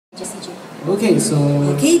Jessie J. Okay, so...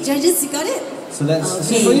 Okay, judges, you got it? So that's the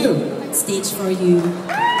stage for you. Stage for you.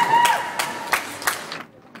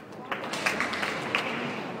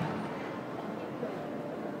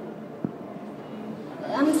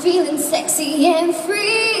 I'm feeling sexy and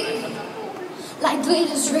free, like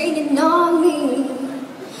glitter's raining on me.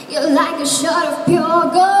 You're like a shot of pure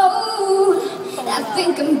gold, I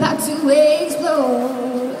think I'm about to explode.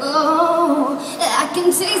 Oh, I can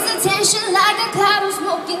taste the tension like a cloud of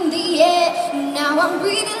smoke in the air. Now I'm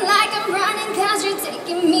breathing like I'm running, cause you're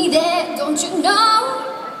taking me there. Don't you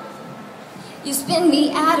know, you spin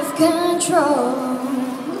me out of control.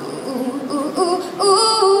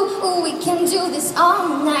 Ooh, we can do this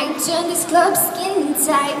all night. Turn this club skin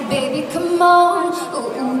tight, baby, come on.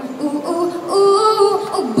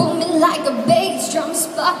 Ooh, booming like a bass drum,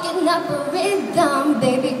 sparking up a rhythm,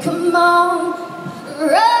 baby, come on.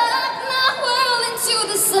 Rock my world into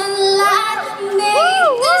the sunlight,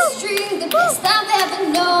 make this dream the best I've ever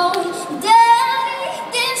known.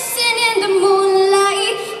 Dancing in the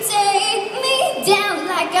moonlight, take me down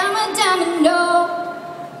like I'm a domino.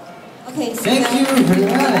 Okay, so thank you very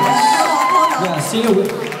much. Yeah, see you.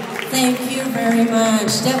 Thank you very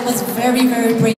much. That was very, very brave.